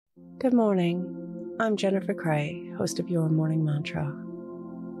Good morning. I'm Jennifer Cray, host of Your Morning Mantra.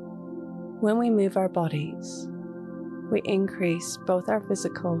 When we move our bodies, we increase both our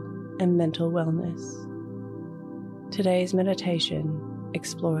physical and mental wellness. Today's meditation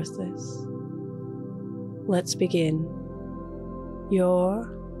explores this. Let's begin. Your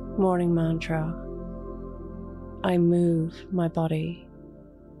morning mantra. I move my body.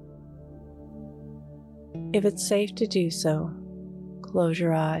 If it's safe to do so, close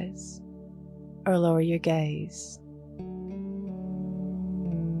your eyes or lower your gaze.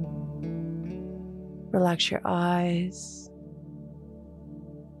 Relax your eyes,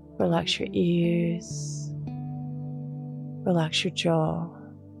 relax your ears, relax your jaw.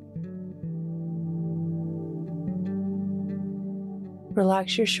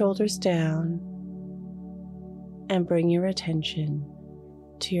 Relax your shoulders down and bring your attention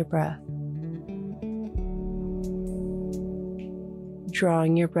to your breath.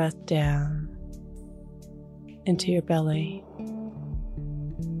 Drawing your breath down into your belly.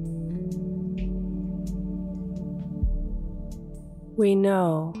 We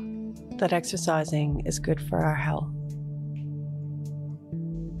know that exercising is good for our health.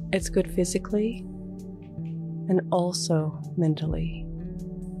 It's good physically and also mentally.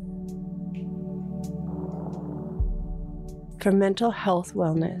 For mental health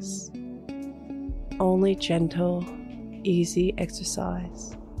wellness, only gentle, easy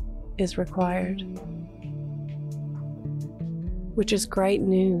exercise is required, which is great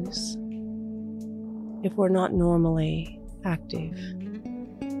news if we're not normally active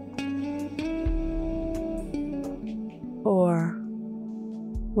or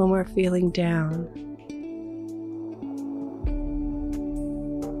when we're feeling down.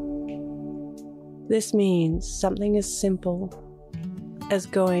 This means something as simple as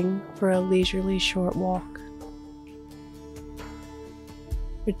going for a leisurely short walk,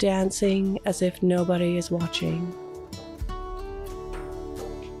 or dancing as if nobody is watching,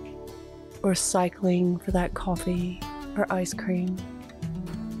 or cycling for that coffee or ice cream.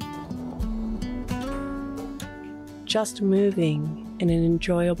 Just moving in an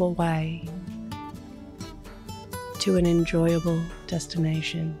enjoyable way to an enjoyable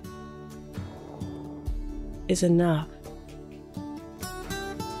destination is enough.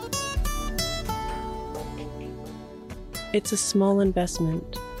 It's a small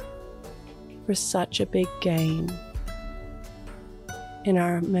investment for such a big gain in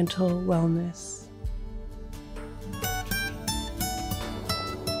our mental wellness.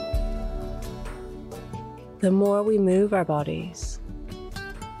 The more we move our bodies,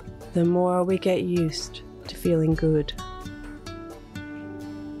 the more we get used to feeling good.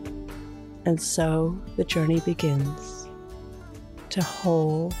 And so the journey begins to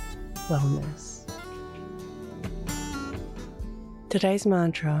whole wellness. Today's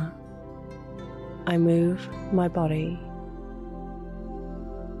mantra, I move my body.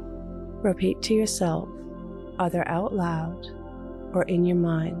 Repeat to yourself, either out loud or in your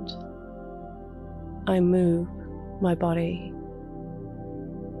mind, I move my body.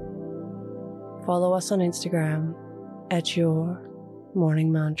 Follow us on Instagram at Your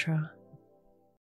Morning Mantra.